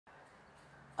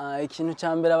ikintu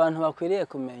cya mbere abantu bakwiriye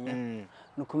kumenya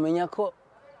ni ukumenya ko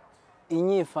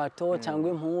inyifato cyangwa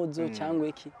impuzu cyangwa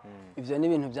iki ivyo ni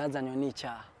ibintu byazanywe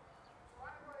n'icyaha.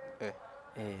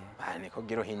 niko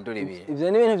gira uhindura ibintu.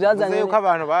 Ivyo ni ibintu byazanywe yuko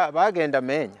abantu bagenda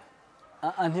amenya.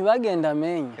 Ntibagenda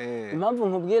amenya. Impamvu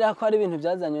nkubwira ko ari ibintu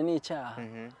byazanywe n'icyaha.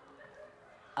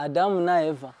 Adamu na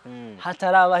Eva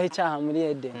hatarabaho icyaha muri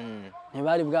Edeni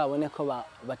ntibari bwabone ko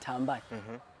batambaye.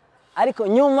 Ariko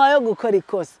nyuma yo gukora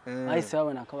ikosa bahise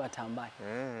babona ko batambaye.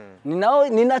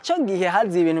 Ni naco gihe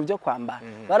hazi ibintu byo kwambara.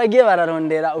 Baragiye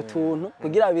bararondera utuntu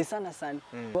kugira bisanasane.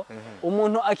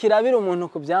 Umuntu akirabira umuntu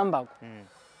ku byambago.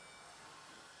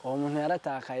 Uwo muntu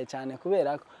yaratakaye cyane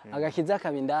kubera ko agakiza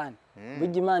kabindani.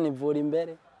 Burya Imana ivura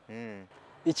imbere.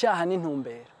 Icyaha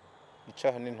n'intumbero.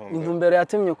 Intumbero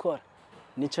yatumye ukora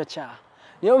nico cyaha.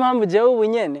 Niyo mpamvu jewe ubu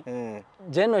nyene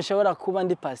je noshobora kuba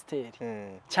ndi pasiteri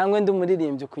cyangwa ndi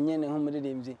umuririmbyi kunyene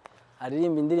nk'umuririmbyi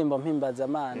aririmba indirimbo mpimbaza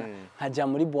Imana nkaja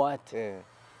muri boîte.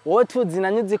 Wowe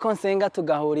tuzinanye uzi ko nsenga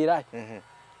tugahurira.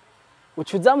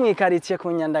 Ucuza mu ikaritie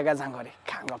kunyandagaza ngo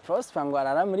reka ngo Prosper ngo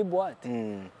arara muri boîte.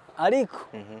 Ariko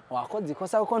wakoze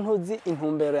ikosa kuko ntuzi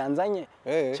intumbero yanzanye.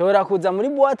 Shobora kuza muri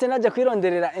boîte naje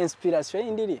kwironderera inspiration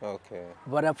y'indiri.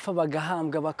 Barapfa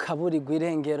bagahambwa bakaburirwa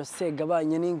irengero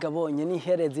segabanye n'ingabonye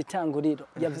n'ihereza itanguriro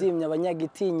yavyimye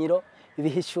abanyagitinyiro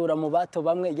ibihishura mu bato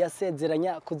bamwe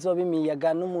yasezeranya kuzoba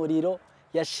imiyaga n'umuriro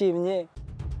yashimye.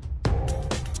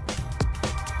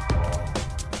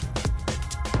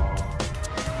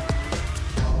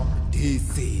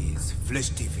 This is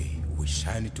Flash TV. We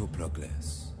shine to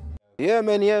progress. Yeah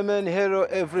man, hello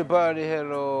everybody,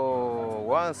 hello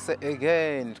once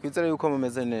again. Twizere yuko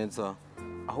mumeze neza.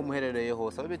 Aho muherereye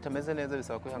hose, abo bitameze neza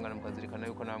bisaba kwihangana mukazirikana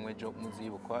yuko namwe jo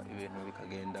muzibukwa ibintu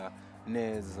bikagenda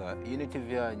neza. Iyi ni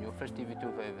TV yanyu Flash TV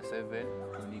 257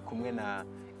 ni kumwe na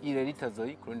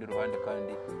Ireritazoyi ku rundi ruhande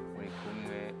kandi muri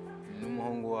kumwe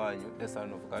n'umuhungu wanyu The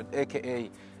Son of God aka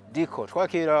Diko.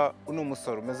 Twakira uno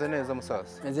musoro umeze neza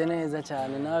musasi. Meze neza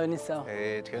cyane nawe ni sawa.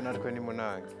 Twe natwe ni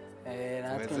munange.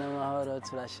 Natwe n'amahoro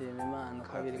turashima Imana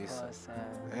uko biri kose.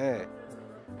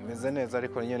 Umeze neza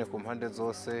ariko nyene ku mpande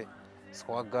zose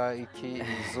swaga iki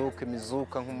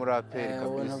imizuka nk'umuraperi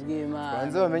kabisa.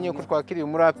 Banze bamenye ko twakiriye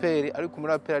umuraperi ariko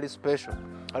umuraperi ari special.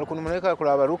 Ariko umuntu reka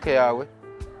kuraba ruke yawe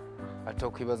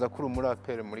atokwibaza ko uri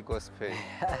umuraperi muri gospel.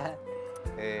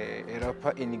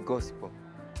 Rapa in gospel.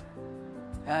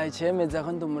 Icyemeza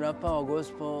ko ndi umurapa wa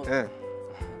gospel.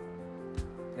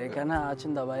 Reka ntacu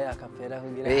ndabaye akapera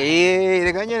kugira.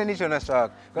 Reka nyene nico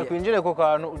nashaka. Gakwinjire ko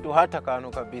kantu uduhata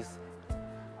kantu kabisa.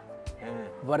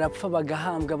 Barapfa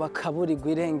bagahambwa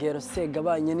bakaburirwa irengero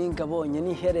segabanye n'ingabonye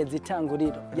n'ihereza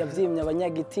itanguriro yavyimye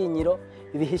abanyagitinyiro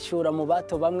ibihishura mu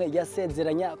bato bamwe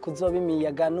yasezeranya kuzoba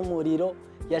imiyaga n'umuriro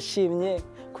yashimye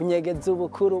kunyegeza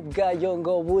ubukuru bwayo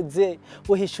ngo buze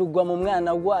buhishurwa mu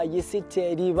mwana wayo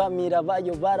isiteri bamira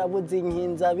bayo barabuze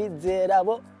inkinza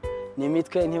bizerabo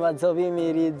nimitwe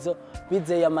ntibazobimirizo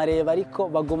bizeye amareba ariko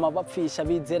baguma bapfisha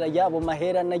bizera yabo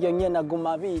mahera nayo nyene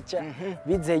aguma bica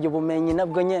bizeye ubumenyi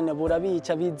nabwo nyene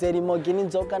burabica bizera imogi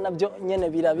n'inzoga nabyo nyene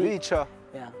birabica.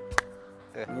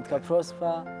 Nitwa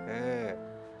Prosper.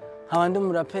 Abandi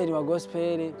umuraperi wa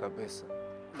gospel kabisa.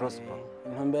 Prosper.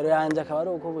 Intumbero yanje akaba ari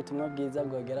uko ubutumwa bwiza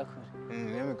bwogera kure.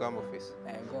 Niyo migambo office.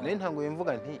 Ne ntango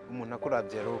yimvuga nti umuntu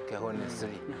akuravye roke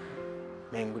honestly.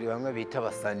 Menguri bamwe bita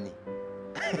abasani.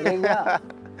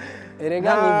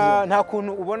 Erega nivyo nta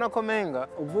kuntu ubona ko menga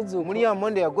muri ya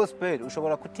monde ya gospel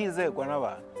ushobora kutizegwa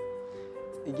n'abantu.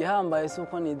 Igihambaye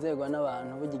suko nizegwa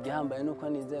n'abantu burya igihambaye nuko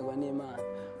nizegwa n'Imana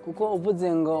kuko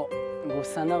uvuze ngo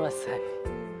gusa n'abasani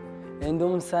ende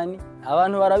umusani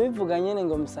abantu barabivuga nyene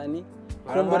ngo musani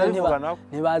kumbura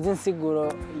ntibazi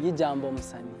insiguro y'ijambo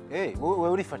musani. Wewe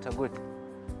urifata gute?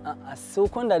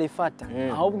 Suko ndarifata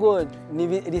ahubwo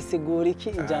risigura iki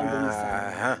ijambo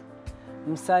musani.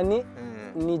 Musani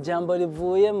ni jambo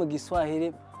rivuye mu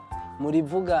Giswahili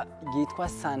murivuga gitwa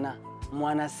sana,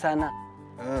 mwana sana.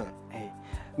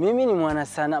 Mimi ni mwana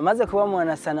sana, maze kuba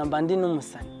mwana sana mbandi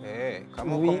n'umusani.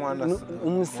 Kama uko mwana sana.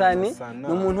 Umusani ni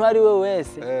umuntu ari we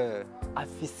wese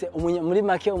afise muri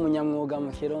make umunyamwuga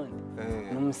mu Kirundi.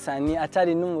 Umusani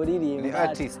atari n'umuririmba. Ni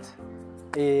artist.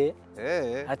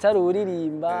 Atari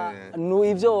uririmba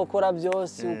ivyo ukora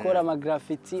byose ukora ama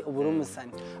graffiti ubura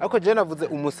umusani. Ariko je navuze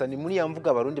umusani muri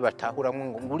yamvuga abarundi batahuramwe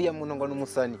ngo nguriya muntu ngo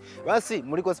n'umusani. Basi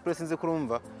muri gospel sinze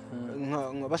kurumva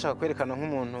bashaka kwerekana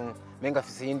nk'umuntu menga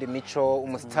afise yindi mico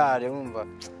umustar urumva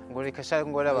ngo reka shaka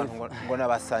ngo abantu ngo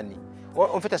nabasani.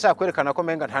 Umfite ashaka kwerekana ko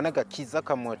menga nta nagakiza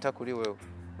kamota kuri wewe.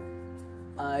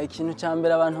 Ikintu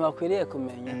cyambere abantu bakwiriye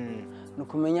kumenya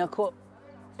nukumenya ko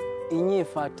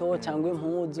inyifato cyangwa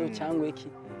impuzu cyangwa iki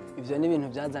ivyo ni ibintu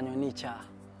byazanywe n'icyaha.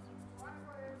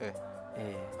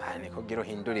 niko gira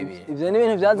uhindura ibintu. Ivyo ni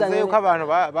ibintu byazanye yuko abantu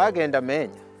bagenda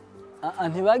amenya.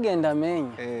 Ntibagenda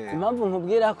amenya. Impamvu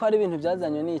nkubwira ko ari ibintu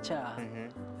byazanywe n'icyaha.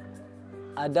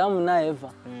 Adamu na Eva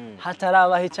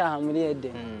hatarabaho icyaha muri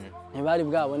Edeni ntibari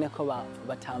bwabone ko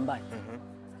batambaye.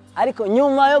 Ariko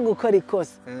nyuma yo gukora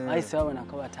ikosa bahise babona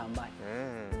ko batambaye.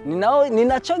 Ni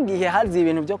naco gihe hazi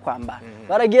ibintu byo kwambara.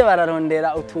 Baragiye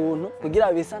bararondera utuntu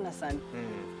kugira bisanasane.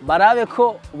 Barabe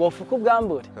ko bofuka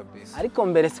ubwambure. Ariko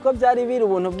mbere siko byari biri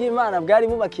ubuntu bw'Imana bwari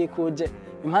bubakikuje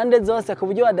impande zose ku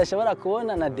buryo badashobora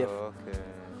kubona na defo.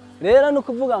 Rero no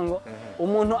kuvuga ngo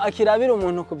umuntu akirabira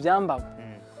umuntu kubyambaba.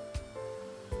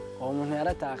 Uwo muntu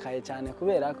yaratakaye cyane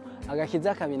kubera ko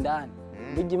agakiza kabindani.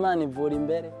 Burya Imana ivura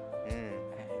imbere.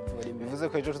 Bivuze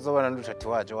ko ejo tuzobana ndusha ati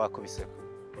waje wakubiseko.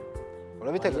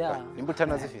 Urabitegeka nimba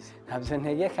utanazifise. Ntabyo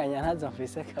ntegekanya ntazo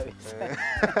mfise kabisa.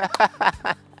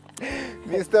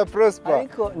 Mr. Prosper.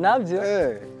 Ariko nabyo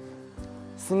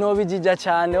sinobijija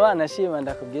cyane wanashima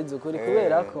ndakubwiza ukuri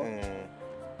kubera ko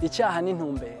icyaha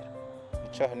n'intumbero.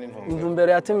 Icyaha n'intumbero.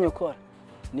 Intumbero yatumye ukora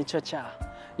nico cyaha.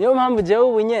 Niyo mpamvu jewe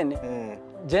ubunyene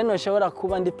je noshobora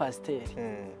kuba ndi pasiteri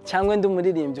cyangwa ndi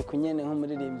umuririmbyi kunyene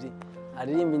nk'umuririmbyi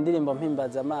aririmba indirimbo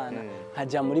mpimbaza Imana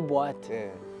nkajya muri boîte.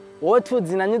 Wowe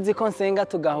tuzinanye uzi ko nsenga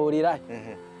tugahurira.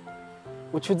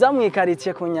 Ucuza mu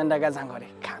ikaritie kunyandagaza ngo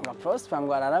reka ngo Prosper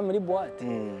ngo arara muri boîte.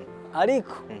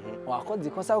 Ariko wakoze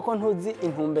ikosa kuko ntuzi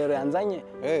intumbero yanzanye.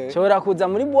 Shobora kuza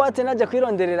muri boîte naje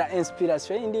kwironderera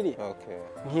inspiration y'indiri.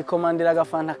 Nkikomandira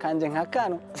agafanta kanje nka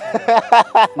kano.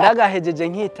 Ndagahejeje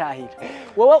nkitahira.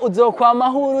 Wowe uzokwama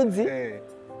huruzi.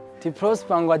 Ti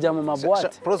Prosper ngo ajya mu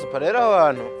maboîte. Prosper rero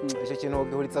abantu icyo kintu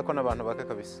ugihuritsa ko nabantu bake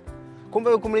kabisa.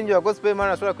 Kumva yuko muri njye gospel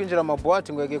Imana ashobora kwinjira mu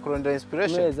boîte ngo yagiye kurondera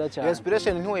inspiration.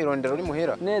 Inspiration ntiwayirondera uri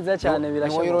muhira. Neza cyane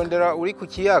birashoboka. Ntiwayirondera uri ku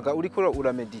kiyaga uri ko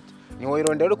uramedita.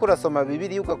 Ntiwayirondera uri kurasoma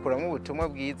Bibiliya ugakuramo ubutumwa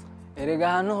bwiza. Erega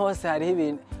ahantu hose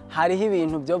hariho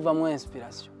ibintu byovamo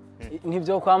inspiration.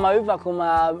 Nibyo kwama biva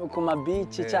ku ma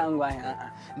beach cyangwa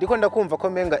ndiko ndakumva ko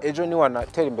menga ejo ni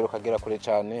wanatera imbere ukagera kure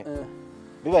cyane.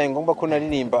 Bibaye ngombwa ko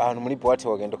naririmba ahantu muri boîte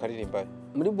wagenda ukaririmba.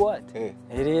 Muri boîte?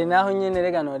 Naho nyene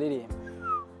rega no ririmba.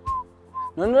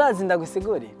 None urazi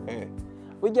ndagusigurira.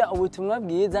 Burya ubutumwa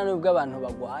bwiza n'ubwo abantu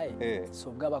bagwaye so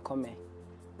bw'abakomeye.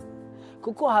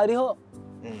 Kuko hariho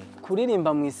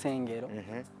kuririmba mu isengero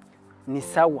ni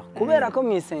sawa kubera ko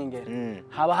mu isengero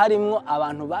haba harimo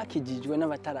abantu bakijijwe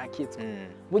n'abatarakizwa.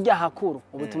 Burya hakuru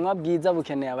ubutumwa bwiza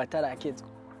bukeneye abatarakizwa.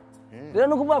 Rero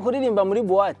no kuvuga kuririmba muri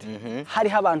boîte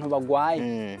hariho abantu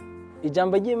bagwaye.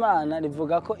 Ijambo ry'Imana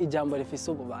rivuga ko ijambo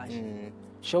rifise ububasha.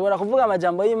 Shobora kuvuga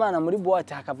amajambo y'Imana muri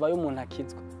boîte hakavayo umuntu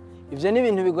akizwa. Ivyo ni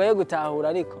ibintu bigoye gutahura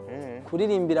ariko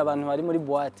kuririmbira abantu bari muri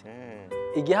boîte.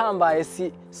 Igihambaye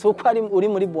si uko ari uri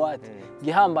muri boîte.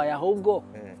 Igihambaye ahubwo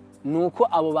nuko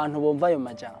abo bantu bomva ayo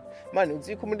majambo. Mani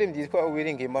uzi ko umuririmbyi yitwa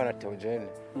Uwiringiye Imana Theogene.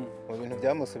 Mu bintu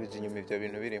byamusubije inyuma ivyo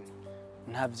bintu birimo.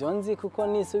 Ntabyo nzi kuko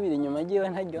nisubira inyuma giwe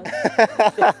ntaryo.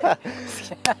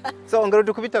 So ngaro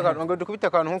dukubita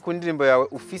akantu nko ndirimbo yawe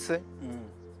ufise.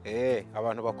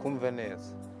 Abantu bakumve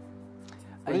neza.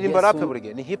 Uririmba rap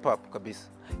burige ni hip hop kabisa.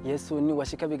 Yesu ni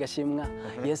washika bigashimwa.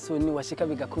 Yesu ni washika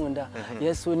bigakunda.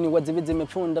 Yesu ni wazibize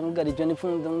imipfunda mugarijwe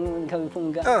n'ipfunda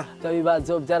kabifunga.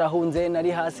 Byabibazo byarahunze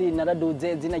nari hasi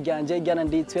naraduze zina ryanje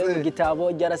ryananditswe mu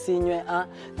gitabo ryarasinywe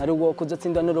narugo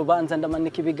kuzotsindwa n'urubanza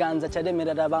ndamanika ibiganza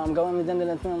cyaremerera bambwa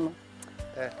bamizandana tuma.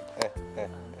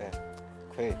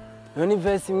 Yoni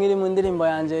verse imwe iri mu ndirimbo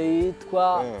yanje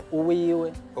yitwa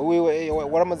Uwiwe. Uwiwe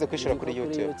waramaze kwishira kuri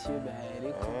YouTube.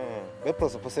 Be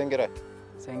Prosper usengera?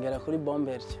 Sengera kuri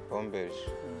Bomberge.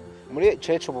 Muri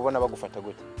church ubona bagufata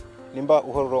gute? Nimba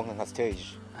uhora uronka nka stage.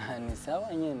 Ni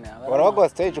sawa nyene. Barabagwa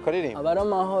stage ukaririmba? Abaro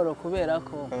mahoro kubera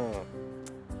ko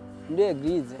muri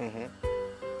eglise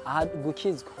aha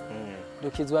gukizwa.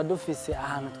 Dukizwa dufise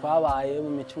ahantu twabaye mu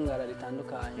micungara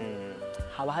ritandukanye.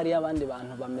 Haba hari abandi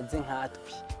bantu bameze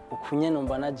nkatwi. Ukunye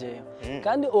numva naje.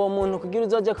 Kandi uwo muntu kugira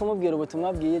uzoje kumubwira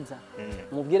ubutumwa bwiza.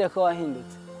 Umubwire ko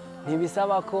wahindutse.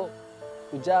 Ntibisaba ko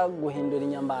uja guhindura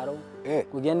inyambaro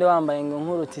kugende wambaye ngo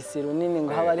nk'urutisi runini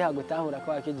ngo haba ari hagutahura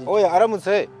ko akijije. Oya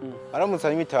aramutse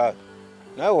arimo itabi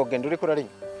nawe wogenda uri kurari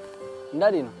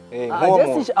ndarino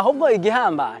ahubwo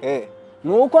igihambaye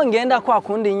nuko ngenda kwa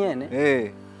kundi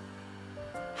nyene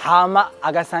hama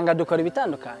agasanga dukora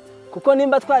ibitandukanye kuko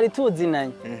nimba twari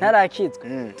tuzinanye ntarakizwa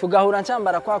tugahura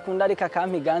ncambara kwa kundi ariko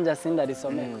akampiganja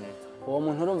sindarisomeka uwo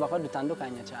muntu urumva ko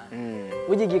dutandukanye cyane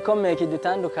burya igikomeye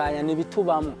kidutandukanya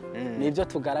nibitubamo nibyo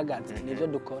tugaragaza nibyo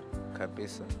dukora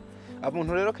kabisa.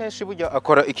 Abantu rero kenshi burya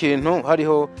akora ikintu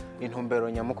hariho intumbero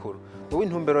nyamukuru. Wowe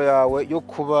intumbero yawe yo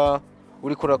kuba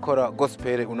uri kurakora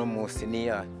gospel uno munsi ni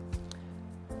yahe?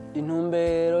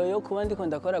 intumbero yo kuba ndiko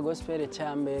ndakora gospel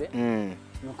cya mbere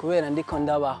ni ukubera ndiko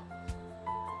ndabaho.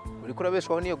 Uriko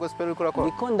urabeshwaho niyo gospel uriko urakora?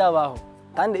 Ndiko ndabaho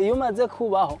kandi iyo umaze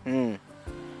kubaho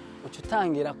uca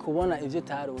utangira kubona ivyo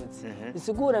utaruzi.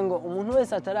 Bisigure ngo umuntu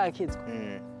wese atarakizwa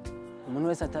umuntu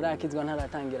wese atarakizwa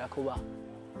ntaratangira kubaho.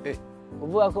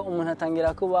 Uvuga ko umuntu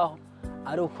atangira kubaho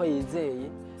ari uko yizeye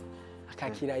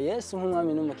akakira Yesu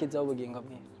nk'umwami n'umukiza w'ubugingo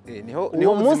bwe. Niho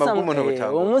ubuzima bw'umuntu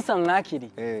butangwa. Uwo munsi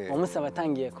amwakiriye uwo munsi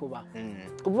abatangiye kubaho.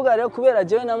 Kuvuga rero kubera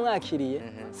jewe namwakiriye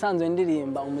sanzwe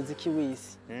ndirimba umuziki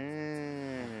w'isi.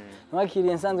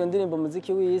 Mwakiriye nsanzwe ndirimba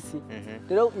umuziki w'isi.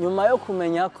 Rero nyuma yo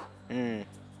kumenya ko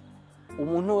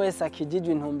umuntu wese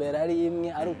akijijwe intumbero ari imwe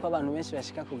ari uko abantu benshi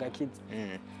bashika ku gakiza.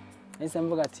 Nahise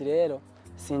mvuga ati rero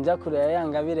sinja kurera ya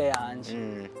ngabire yanje.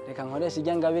 Reka nkoresha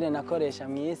ijya ngabire nakoresha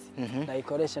mu isi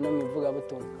ndayikoresha no mu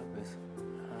ivugabutumwa.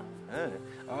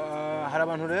 Hari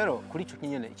abantu rero kuri icyo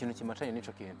nyene ikintu kimacanye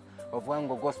n'ico kintu bavuga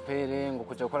ngo gospel ngo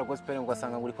kuja gukora gospel ngo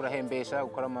asanga ngo uri kurahembesha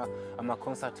gukora ama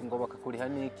concert ngo bakakuriha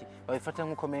niki babifata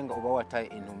nkuko menga uba wataye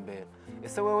intumbero.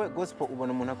 Ese wewe gospel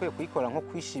ubona umuntu akwiye kuyikora nko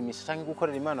kwishimisha cyangwa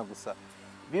gukorera Imana gusa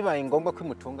bibaye ngombwa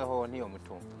kwimutungaho niyo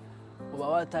mutunga? Uba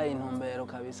wataye intumbero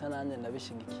kabisa nanje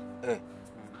ndabishigikiye.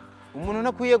 Umuntu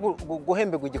nakwiye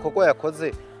guhemberwa igikorwa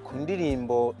yakoze ku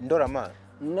ndirimbo ndoramana.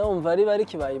 Numva ari bari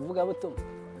kibayivuga butumwa.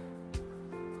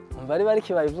 Bari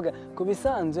kibayivuga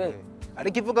kubisanzwe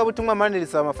ariko ivuga butumwa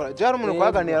manirisa amafaranga. Jara umuntu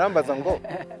kwaganiye arambaza ngo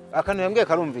akantu yambwiye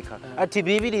karumvika ati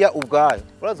Bibiliya ubwayo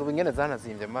urazo ubingene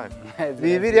zanazimbye mani.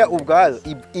 Bibiliya ubwayo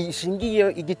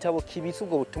ishingiye igitabo kibisa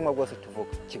ubwo butumwa bwose tuvuga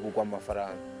kigugwa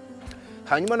amafaranga.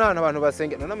 Hanyuma n'abantu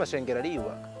basengera n'amashengero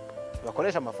ariyubaka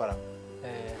bakoresha amafaranga.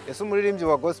 Yesu Muririmvyi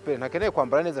wa gospel ntakeneye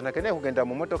kwambara neza, ntakeneye kugenda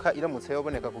mu modoka iramutse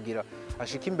yoboneka kugira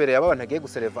ashika imbere y'abantu agiye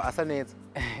gusereva asa neza.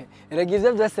 Erega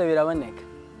ivyo byose biraboneka.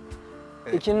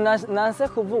 Ikintu nanse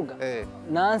kuvuga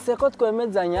nanse ko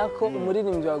twemezanya ko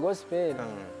umuririmbyi wa gospel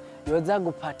yoza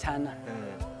gupatana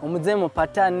umuze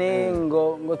mupatane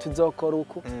ngo tuzokora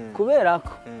uku kubera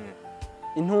ko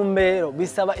intumbero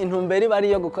bisaba intumbero iba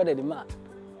ari yo gukorera Imana.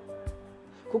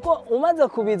 Kuko umaze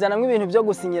kubizanamwe ibintu byo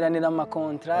gusinyiranira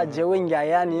amakontra jewe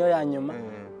ngaya niyo yanyuma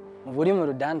buri mu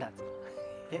rudandaza.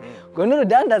 Ngo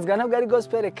n'urudandazwa ntabwo ari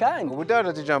gospel kandi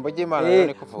ubudandaza ijambo ry'Imana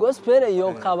yone kuvuga. Gospel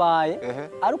yo kabaye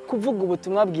ari kuvuga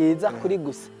ubutumwa bwiza kuri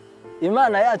gusa.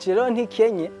 Imana yacu rero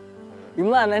ntikenye.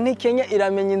 Imana ntikenye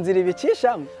iramenya inzira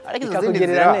ibicishamo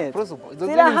ikakugirira neza.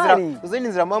 Uzindi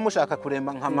nzira mwa mushaka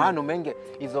kuremba nka mahano menge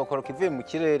izokoroka ivuye mu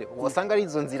kirere wasanga ari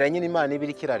izo nzira nyine Imana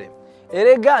ibiri kirarema.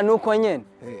 Erega nuko nyene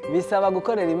bisaba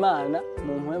gukorera Imana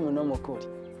mu mpwemu no mukuri.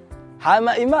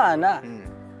 Hama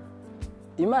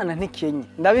Imana ntikenye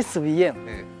ndabisubiyemo.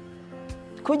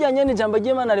 Kujya nyene ijambo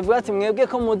ry'Imana rivuga ati mwebwe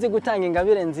ko muzi gutanga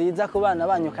ingabire nziza ku bana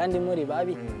banyu kandi muri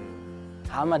babi.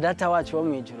 Hama data wacu wo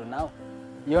mwijuru nawe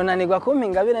yonanirwa kumpa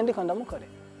ingabire ndiko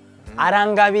ndamukorera.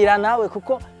 Arangabira nawe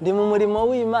kuko ndi mu murimo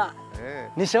w'Imana.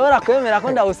 Nishobora kwemera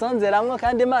ko ndawusonzeramwo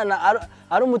kandi Imana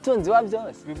ari umutunzi wa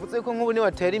byose. Bivuze ko nk'ubu ni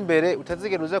watera imbere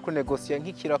utazigera uza kunegosia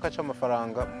nk'ikiraka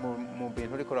c'amafaranga mu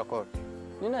bintu uriko urakora.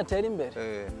 Ni natera imbere.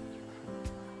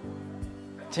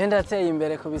 Genda ateye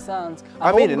imbere ku bisanzwe.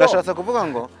 Amine ndashatse kuvuga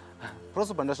ngo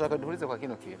Prosper ndashaka duhurize kwa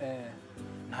kino kintu.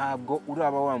 Ntabwo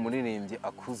uraba wa muririmbyi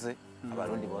akuze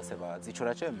abarundi bose bazi ico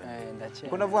raceme.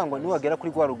 Kuko navuga ngo niwagera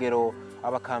kuri gwa rugero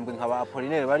abakambwe nk'aba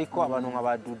Apollinaire bariko abantu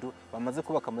nk'aba Dudu bamaze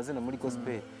kubaka amazina muri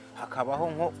gospel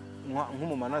hakabaho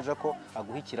nk'umu manager ko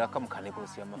aguhikiraka mu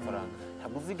kanegosia amafaranga.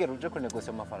 Ntabwo uzigera uje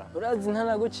kunegosia amafaranga. Urazi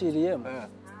ntanaguciriyemo.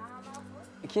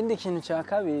 Ikindi kintu cya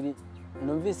kabiri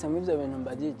numvise mu ivyo bintu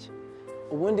mbagije.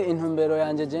 Ubundi intumbero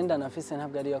yanje genda nafise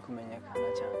ntabwo ari yo kumenyekana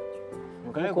cyane.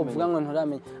 Nuko uvuga ngo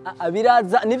nturamenya.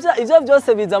 Abiraza nivyo ivyo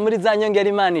byose biza muri za nyongera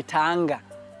Imana itanga.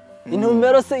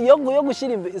 Intumbero se yo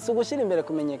gushira imbere gushira imbere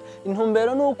kumenyeka.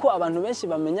 Intumbero nuko abantu benshi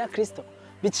bamenya Kristo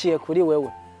biciye kuri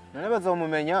wewe. None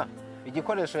bazomumenya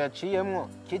igikoresho yaciyemwo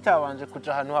kitabanje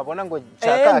kuja ahantu habona ngo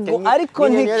cyakake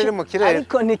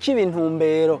ariko ntikibe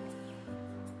intumbero.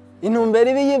 Intumbero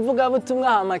ibiyivuga butumwa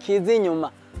hamakiza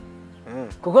inyuma.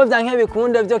 Kuko byanke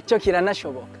bikunde byo cyo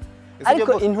kiranashoboka.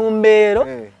 Ariko intumbero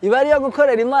iba ari yo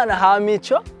gukorera Imana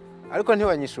hamico. Ariko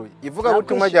ntiwanyishuye ivuga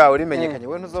butumwa ryawe rimenyekanye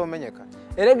we ntuzomenyeka.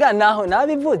 Erega naho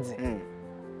nabivuze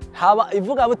haba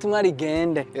ivuga butumwa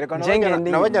rigende.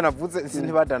 Nabajya navuze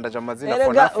ntibadandaje amazina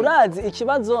for nothing. Erega urazi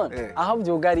ikibazo aho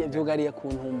byugariye ku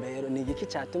ntumbero ni igiki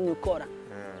cyatumye ukora.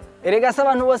 Erega se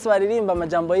abantu bose baririmba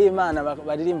amajambo y'Imana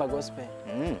baririmba gospel.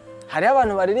 Hari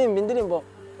abantu baririmba indirimbo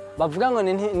bavuga ngo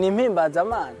ni impimbaza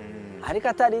Imana ariko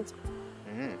atarizo.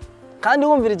 Kandi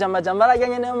wumvirije amajambo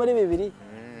arajyanye nayo muri Bibiliya.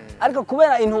 Ariko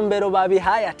kubera intumbero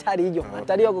babihaye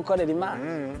atariyo gukorera Imana.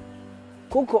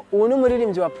 Kuko ubu ni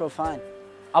umuririmbyi wa profane.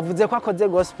 avuze ko akoze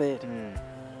gospel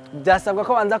byasabwa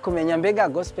ko banza kumenya mbega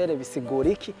gospel bisigura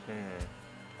iki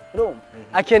urumva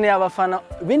akeneye abafana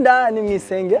b'indani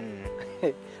mwisenge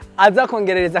aza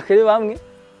kongerereza kuri bamwe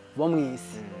bo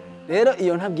mwisi rero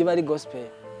iyo ntabwo iba ari gospel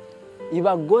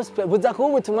iba gospel buza kuba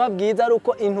ubutumwa bwiza ari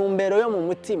uko intumbero yo mu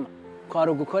mutima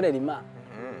kwari ugukorera Imana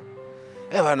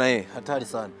bana hatari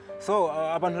sana. So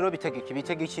abantu rero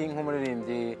bitega iki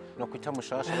nk'umuririmbyi no kwita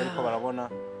mushasha bariko barabona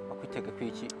bakwitega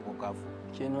kwiki ubugavu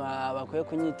ikintu bakwiye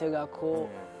kunyitega ko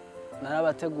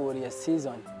narabateguriye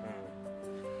season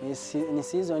ni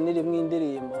season irimwo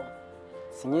indirimbo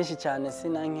si nyinshi cyane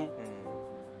sinanke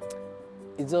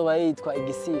izoba yitwa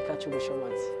igisika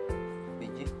cy'ubushobozi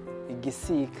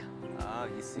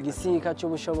igisika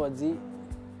cy'ubushobozi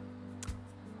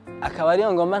akaba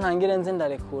ariyo ngoma ntangire nze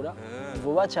ndarekura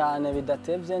vuba cyane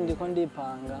bidatevye ndiko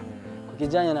ndipanga ku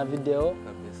kijanye na video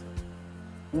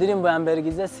indirimbo ya mbere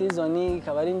igize season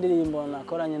ikaba ari indirimbo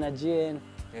nakoranye na GN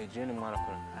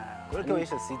mwarakorana kureke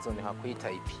wishe season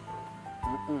hakwita ipi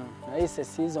nayise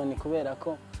season kubera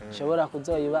ko nshobora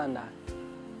kuzoyibandanya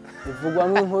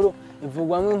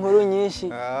ivugwamwo inkuru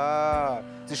nyinshi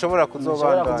zishobora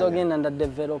kuzogenda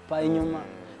ndadevelopa inyuma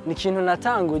ni ikintu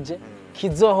natanguje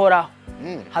kizohoraho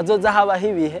hazoza habaho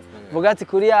ibihe vuga ati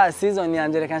kuri ya season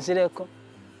yanje reka nshireko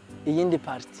iyindi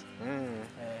party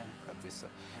kabisa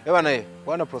bana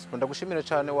bwana Prosper ndagushimira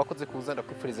cyane wakoze kuza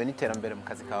ndakwifuriza n'iterambere mu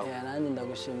kazi kawe nanjye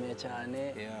ndagushimiye cyane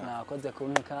nakoze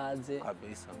kumpa ikaze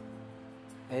kabisa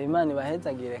Imana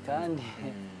ibahezagire kandi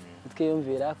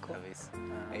twiyumvirako kabisa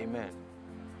amen.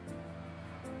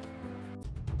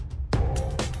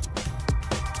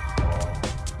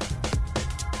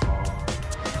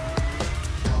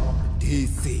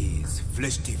 This is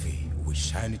Flash TV. We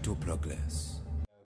shine to progress.